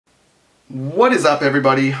What is up,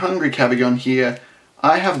 everybody? Hungry Kabigon here.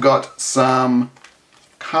 I have got some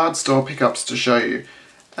card store pickups to show you.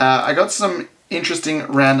 I got some interesting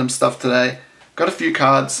random stuff today. Got a few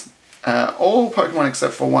cards, all Pokemon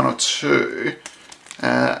except for one or two.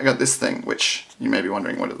 I got this thing, which you may be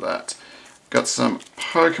wondering, what is that? Got some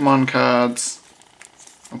Pokemon cards.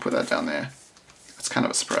 I'll put that down there. It's kind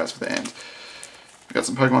of a surprise for the end. We got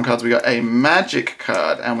some Pokemon cards, we got a Magic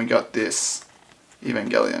card, and we got this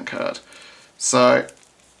Evangelion card. So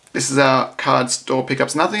this is our card store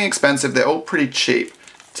pickups. Nothing expensive, they're all pretty cheap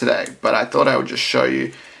today, but I thought I would just show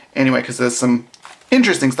you anyway because there's some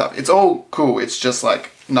interesting stuff. It's all cool, it's just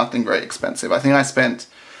like nothing very expensive. I think I spent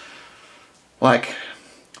like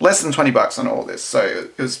less than 20 bucks on all this, so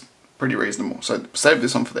it was pretty reasonable. So save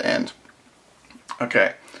this one for the end.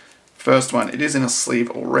 Okay, first one. It is in a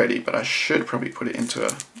sleeve already, but I should probably put it into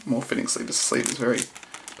a more fitting sleeve. This sleeve is very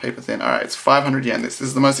paper thin. Alright, it's 500 yen. This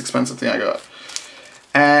is the most expensive thing I got.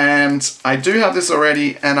 And I do have this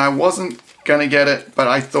already, and I wasn't gonna get it, but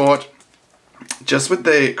I thought, just with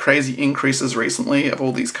the crazy increases recently of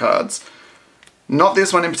all these cards, not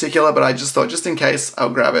this one in particular, but I just thought, just in case, I'll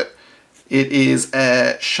grab it. It is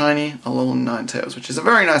a shiny Alolan Ninetales, which is a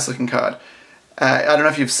very nice looking card. I don't know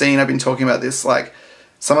if you've seen, I've been talking about this, like,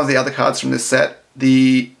 some of the other cards from this set.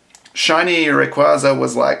 The shiny Rayquaza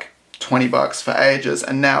was like 20 bucks for ages,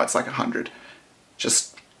 and now it's like 100. Just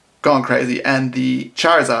gone crazy. And the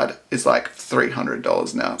Charizard is like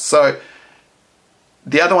 $300 now. So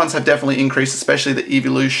the other ones have definitely increased, especially the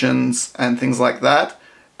evolutions and things like that.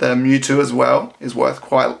 The Mewtwo as well is worth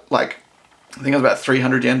quite, like, I think it was about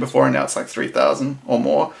 300 yen before, and now it's like 3,000 or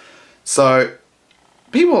more. So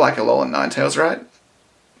people like Alolan Ninetales, right?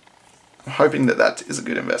 I'm hoping that that is a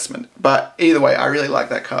good investment. But either way, I really like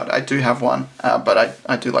that card. I do have one, but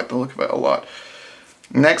I do like the look of it a lot.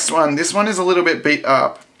 Next one. This one is a little bit beat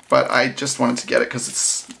up, but I just wanted to get it because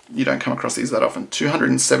it's, you don't come across these that often.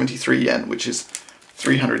 273 yen, which is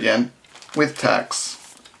 300 yen with tax.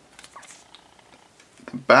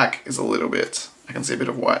 The back is a little bit, I can see a bit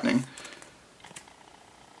of whitening.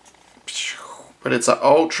 But it's an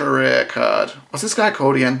ultra rare card. What's this guy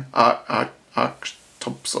called again?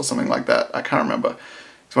 Arctops or something like that. I can't remember.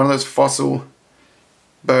 It's one of those fossil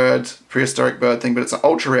bird, prehistoric bird thing, but it's an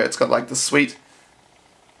ultra rare. It's got like the sweet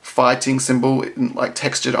fighting symbol like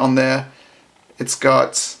textured on there. It's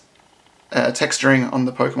got texturing on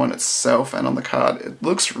the Pokemon itself and on the card. It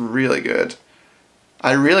looks really good.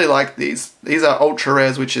 I really like these. These are ultra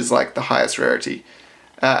rares, which is like the highest rarity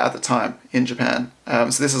at the time in Japan.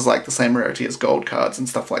 So this is like the same rarity as gold cards and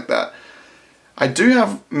stuff like that. I do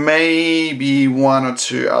have maybe one or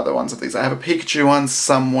two other ones of these. I have a Pikachu one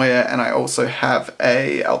somewhere, and I also have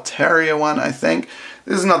a Altaria one, I think.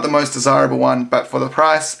 This is not the most desirable one, but for the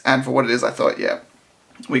price and for what it is, I thought, yeah,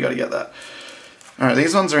 we gotta get that. Alright,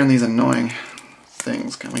 these ones are in these annoying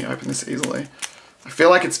things. Can we open this easily? I feel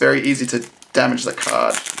like it's very easy to damage the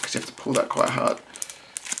card, because you have to pull that quite hard.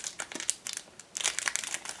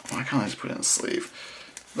 Why can't I just put it in a sleeve?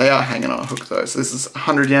 They are hanging on a hook though, so this is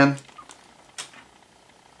 100 yen.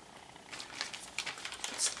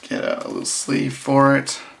 Let's get out a little sleeve for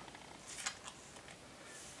it.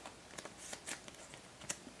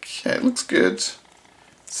 Okay, it looks good.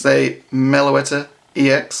 It's a Meloetta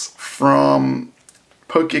EX from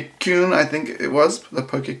Pokekyun, I think it was, the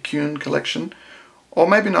Pokekyun collection. Or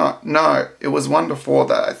maybe not. No, it was one before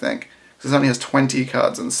that, I think. This only has 20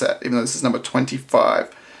 cards in the set, even though this is number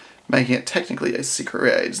 25. Making it technically a secret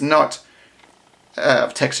rare. It's not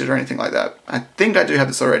textured or anything like that. I think I do have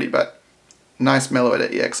this already, but nice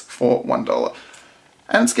Meloetta EX for $1.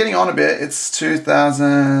 And it's getting on a bit. It's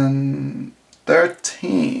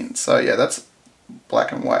 2013. So yeah, that's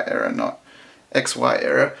black and white era, not XY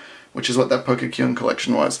era, which is what that Pokekyun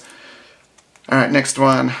collection was. Alright, next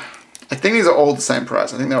one. I think these are all the same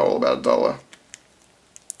price. I think they're all about $1.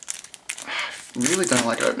 I really don't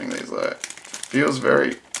like opening these though. It feels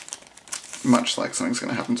very much like something's going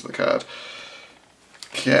to happen to the card.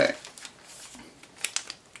 Okay.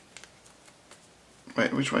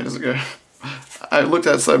 Wait, which way does it go? I looked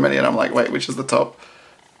at so many and I'm like, wait, which is the top?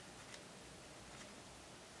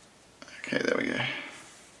 Okay, there we go.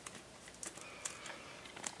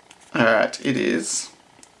 Alright, it is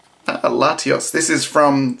Latios. This is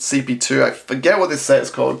from CP2. I forget what this set is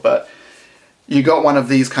called, but you got one of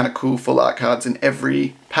these kind of cool full art cards in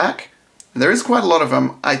every pack. There is quite a lot of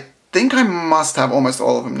them. I think I must have almost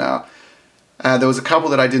all of them now. There was a couple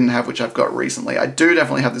that I didn't have, which I've got recently. I do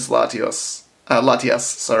definitely have this Latias,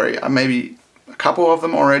 sorry. Maybe a couple of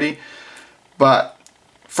them already. But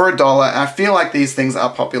for $1, I feel like these things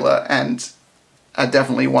are popular, and are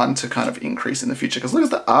definitely one to kind of increase in the future, because look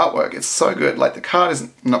at the artwork, it's so good. Like, the card is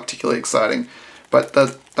not particularly exciting, but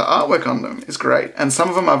the artwork on them is great, and some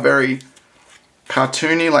of them are very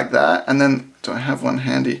cartoony like that. And then, do I have one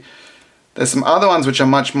handy? There's some other ones which are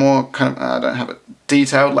much more kind of, I don't have it,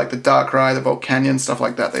 detailed, like the Darkrai, the Volcanion, stuff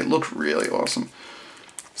like that. They look really awesome.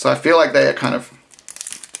 So I feel like they are kind of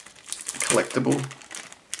collectible,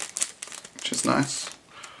 which is nice.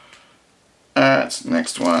 Alright,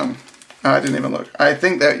 next one. Oh, I didn't even look. I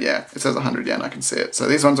think that, yeah, it says 100 yen, I can see it. So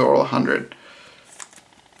these ones are all 100.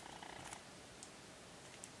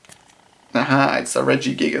 Aha, it's a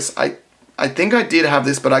Regigigas. I think I did have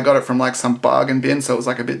this, but I got it from like some bargain bin, so it was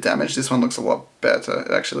like a bit damaged. This one looks a lot better.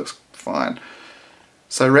 It actually looks fine.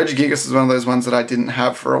 So Regigigas is one of those ones that I didn't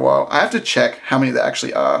have for a while. I have to check how many there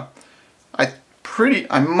actually are.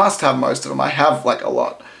 I must have most of them. I have like a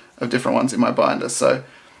lot of different ones in my binder, so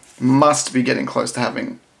must be getting close to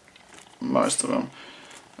having most of them.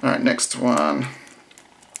 Alright, next one.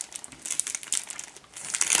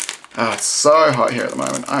 Oh, it's so hot here at the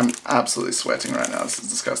moment. I'm absolutely sweating right now. This is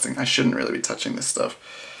disgusting. I shouldn't really be touching this stuff.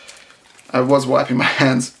 I was wiping my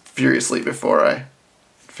hands furiously before I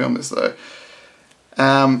filmed this though.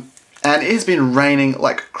 And it has been raining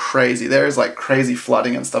like crazy. There is like crazy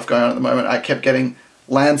flooding and stuff going on at the moment. I kept getting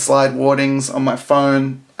landslide warnings on my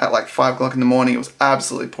phone at like 5 o'clock in the morning. It was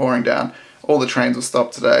absolutely pouring down. All the trains were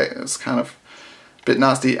stopped today. It was kind of a bit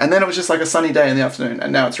nasty. And then it was just like a sunny day in the afternoon,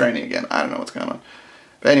 and now it's raining again. I don't know what's going on.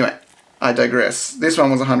 But anyway, I digress. This one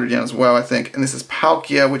was 100 yen as well, I think. And this is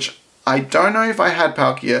Palkia, which I don't know if I had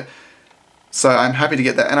Palkia, so I'm happy to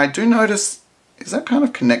get that. And I do notice, is that kind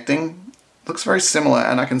of connecting? Looks very similar,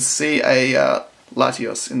 and I can see a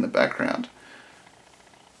Latios in the background.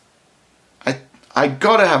 I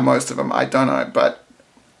gotta have most of them. I don't know, but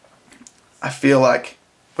I feel like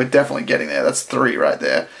we're definitely getting there. That's 3 right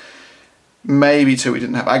there. Maybe 2 we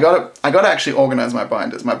didn't have. I gotta actually organize my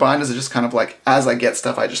binders. My binders are just kind of like, as I get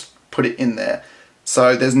stuff, I just put it in there.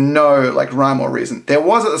 So there's no like rhyme or reason. There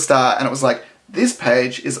was at the start, and it was like, this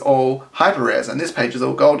page is all hyper rares and this page is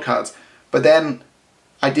all gold cards. But then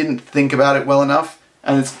I didn't think about it well enough,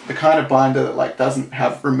 and it's the kind of binder that like doesn't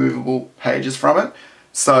have removable pages from it.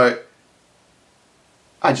 So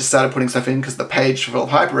I just started putting stuff in because the page full of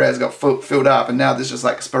hyper rares got filled up, and now there's just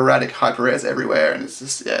like sporadic hyper rares everywhere, and it's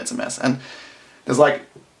just, yeah, it's a mess. And there's like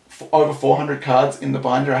over 400 cards in the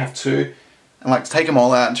binder. I have 2, and like to take them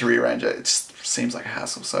all out and to rearrange it, it just seems like a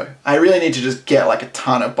hassle. So I really need to just get like a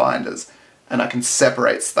ton of binders, and I can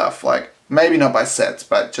separate stuff, like maybe not by sets,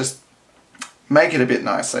 but just make it a bit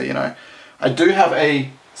nicer, you know. I do have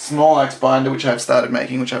a small X binder which I've started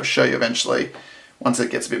making, which I'll show you eventually once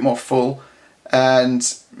it gets a bit more full. And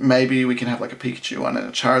maybe we can have like a Pikachu one and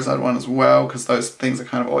a Charizard one as well, because those things are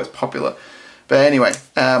kind of always popular. But anyway,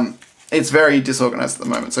 it's very disorganized at the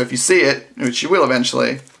moment. So if you see it, which you will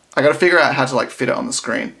eventually, I got to figure out how to like fit it on the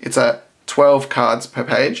screen. It's a 12 cards per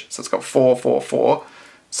page, so it's got 4, 4, 4.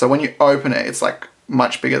 So when you open it, it's like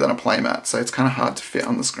much bigger than a playmat, so it's kind of hard to fit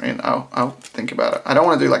on the screen. I'll think about it. I don't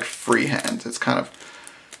want to do like freehand. It's kind of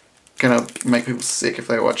gonna make people sick if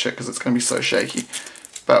they watch it, because it's gonna be so shaky.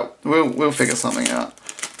 But we'll figure something out.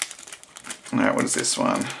 Alright, what is this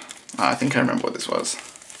one? I think I remember what this was.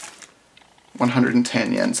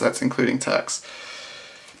 110 yen, so that's including tax.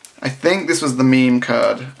 I think this was the meme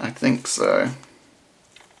card. I think so.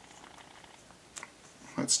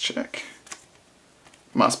 Let's check.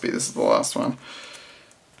 Must be, this is the last one.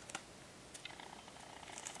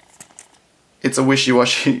 It's a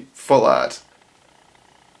wishy-washy full art.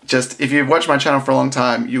 Just, if you've watched my channel for a long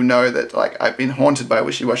time, you know that like I've been haunted by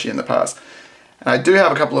wishy-washy in the past. And I do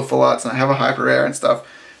have a couple of full arts, and I have a hyper rare and stuff,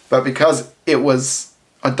 but because it was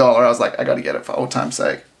 $1, I was like, I gotta get it for old time's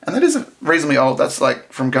sake. And that is reasonably old. That's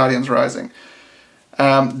like from Guardians Rising.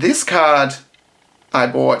 This card I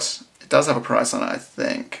bought, it does have a price on it, I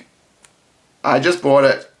think. I just bought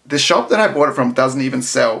it. The shop that I bought it from doesn't even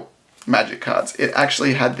sell Magic cards. It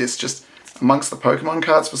actually had this just amongst the Pokemon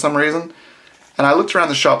cards for some reason. And I looked around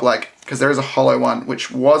the shop, like, because there is a holo one, which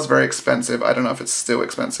was very expensive. I don't know if it's still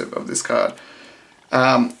expensive, of this card.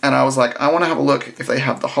 And I was like, I want to have a look if they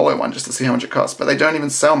have the holo one, just to see how much it costs. But they don't even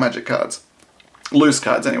sell Magic cards. Loose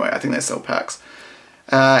cards, anyway. I think they sell packs.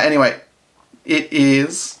 Anyway, it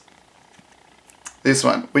is this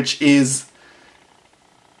one, which is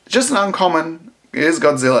just an uncommon. It is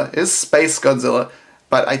Godzilla. It is Space Godzilla.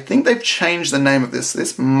 But I think they've changed the name of this.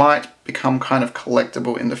 This might become kind of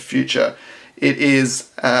collectible in the future. It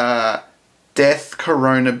is Death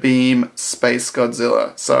Corona Beam Space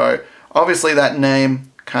Godzilla. So obviously that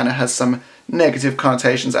name kind of has some negative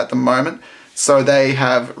connotations at the moment. So they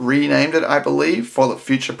have renamed it, I believe, for the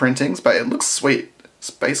future printings, but it looks sweet.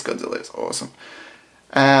 Space Godzilla is awesome.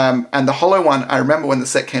 And the holo one, I remember when the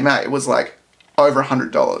set came out, it was like over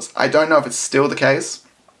 $100. I don't know if it's still the case.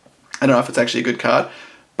 I don't know if it's actually a good card,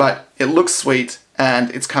 but it looks sweet, and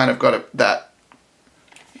it's kind of got that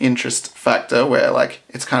interest factor where like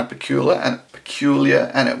it's kind of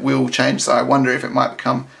peculiar and it will change. So I wonder if it might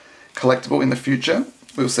become collectible in the future.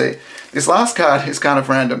 We'll see. This last card is kind of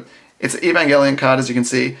random. It's an Evangelion card, as you can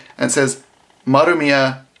see, and it says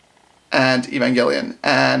Marumiya and Evangelion,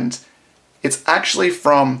 and it's actually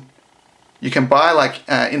from, you can buy like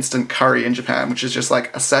instant curry in Japan, which is just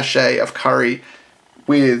like a sachet of curry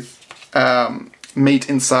with meat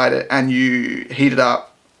inside it, and you heat it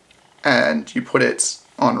up and you put it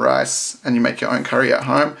on rice and you make your own curry at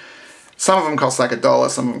home. Some of them cost like $1,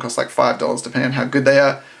 some of them cost like $5, depending on how good they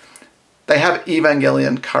are. They have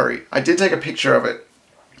Evangelion curry. I did take a picture of it.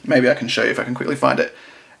 Maybe I can show you if I can quickly find it.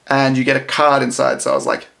 And you get a card inside, so I was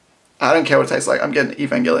like, I don't care what it tastes like, I'm getting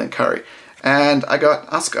Evangelion curry. And I got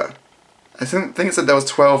Asuka. I think it said there was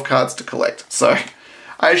 12 cards to collect, so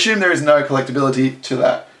I assume there is no collectability to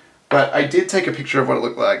that. But I did take a picture of what it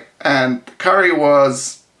looked like, and the curry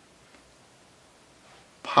was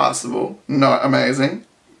passable, not amazing,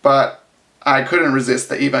 but I couldn't resist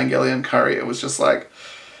the Evangelion curry. It was just like,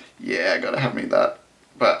 yeah, gotta have me that.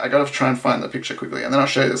 But I gotta try and find the picture quickly, and then I'll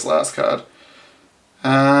show you this last card.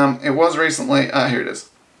 It was recently, here it is.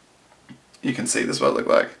 You can see this is what it looked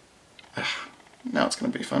like. Now it's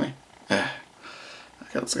gonna be funny. Okay,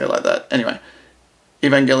 let's go like that. Anyway,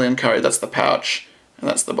 Evangelion curry, that's the pouch, and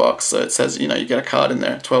that's the box. So it says, you know, you get a card in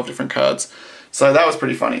there, 12 different cards. So that was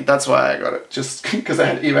pretty funny. That's why I got it, just because I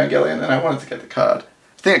had Evangelion and I wanted to get the card.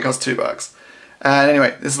 I think it cost $2. And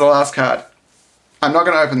anyway, this is the last card. I'm not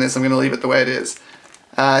going to open this, I'm going to leave it the way it is.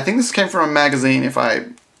 I think this came from a magazine, if I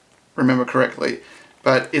remember correctly.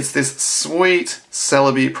 But it's this sweet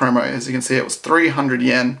Celebi promo. As you can see, it was 300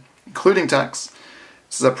 yen, including tax.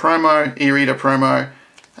 This is a promo, e-reader promo,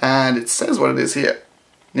 and it says what it is here.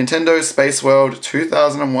 Nintendo Space World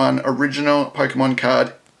 2001 original Pokemon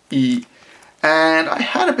card E. And I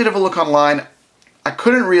had a bit of a look online. I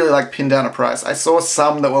couldn't really like pin down a price. I saw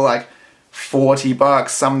some that were like $40,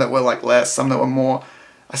 some that were like less, some that were more.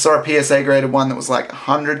 I saw a PSA graded one that was like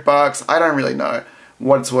 $100. I don't really know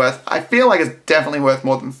what it's worth. I feel like it's definitely worth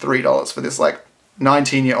more than $3 for this like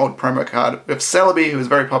 19-year-old promo card with Celebi, who is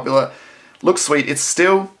very popular. Looks sweet. It's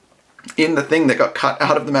still in the thing that got cut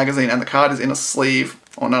out of the magazine, and the card is in a sleeve,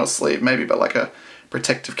 or not a sleeve maybe, but like a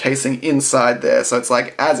protective casing inside there. So it's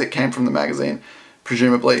like as it came from the magazine,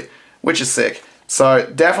 presumably, which is sick. So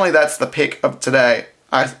definitely that's the pick of today.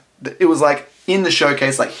 It was like in the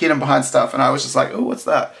showcase, like hidden behind stuff, and I was just like, oh, what's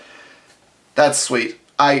that? That's sweet.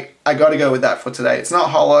 I gotta go with that for today. It's not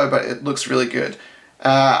holo, but it looks really good.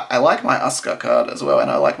 I like my Asuka card as well, and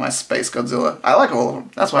I like my Space Godzilla. I like all of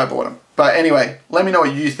them. That's why I bought them. But anyway, let me know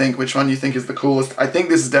what you think, which one you think is the coolest. I think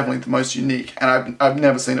this is definitely the most unique, and I've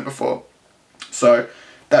never seen it before. So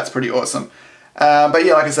that's pretty awesome. But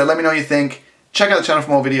yeah, like I said, let me know what you think. Check out the channel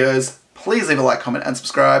for more videos. Please leave a like, comment, and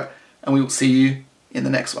subscribe, and we will see you in the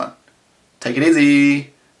next one. Take it easy.